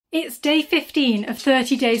It's day 15 of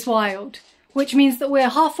 30 Days Wild, which means that we're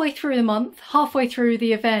halfway through the month, halfway through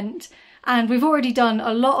the event, and we've already done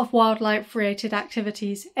a lot of wildlife-related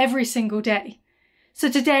activities every single day.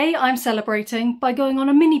 So today I'm celebrating by going on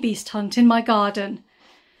a mini-beast hunt in my garden.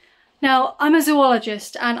 Now, I'm a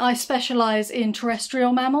zoologist and I specialise in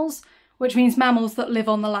terrestrial mammals, which means mammals that live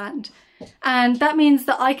on the land. And that means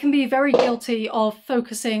that I can be very guilty of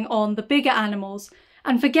focusing on the bigger animals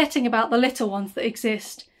and forgetting about the little ones that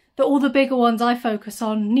exist, that all the bigger ones I focus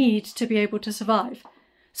on need to be able to survive.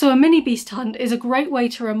 So a mini-beast hunt is a great way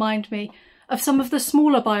to remind me of some of the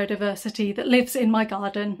smaller biodiversity that lives in my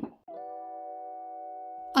garden.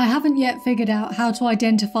 I haven't yet figured out how to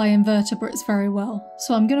identify invertebrates very well,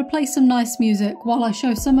 so I'm going to play some nice music while I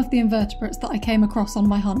show some of the invertebrates that I came across on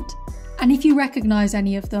my hunt. And if you recognise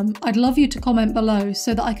any of them, I'd love you to comment below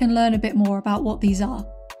so that I can learn a bit more about what these are.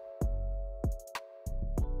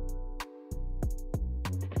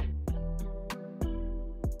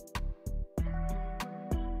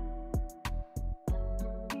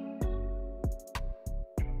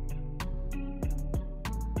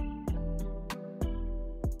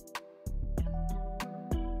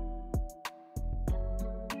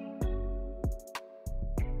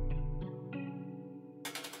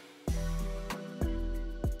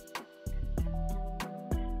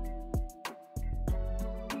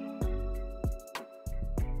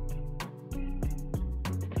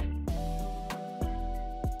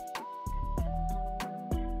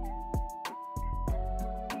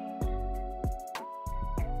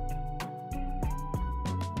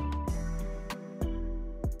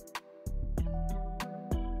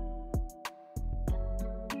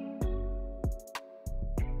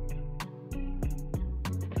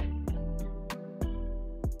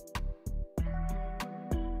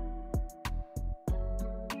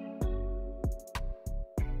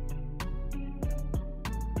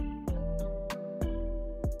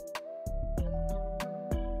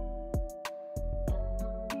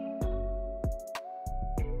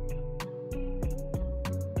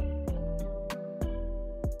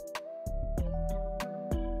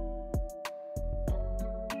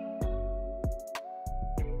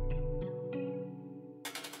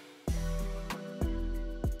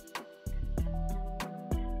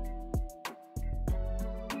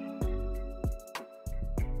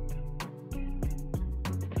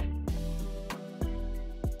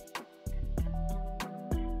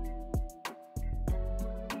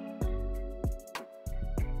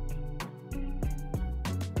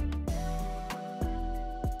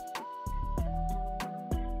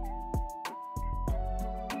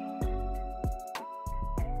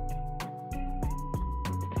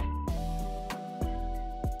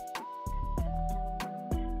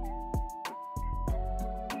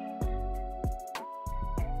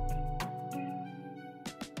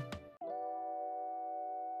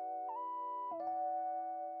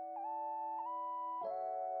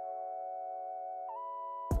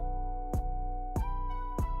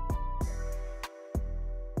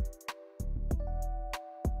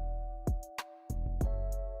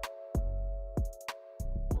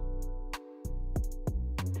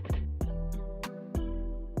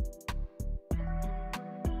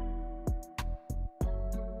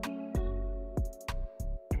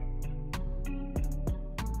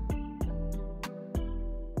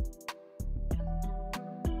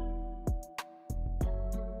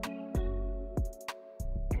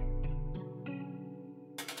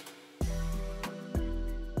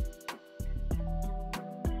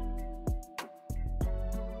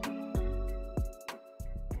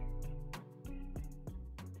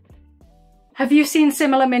 Have you seen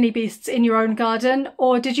similar mini-beasts in your own garden,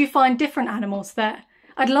 or did you find different animals there?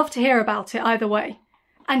 I'd love to hear about it either way.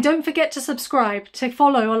 And don't forget to subscribe to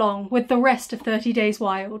follow along with the rest of 30 Days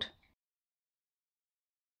Wild.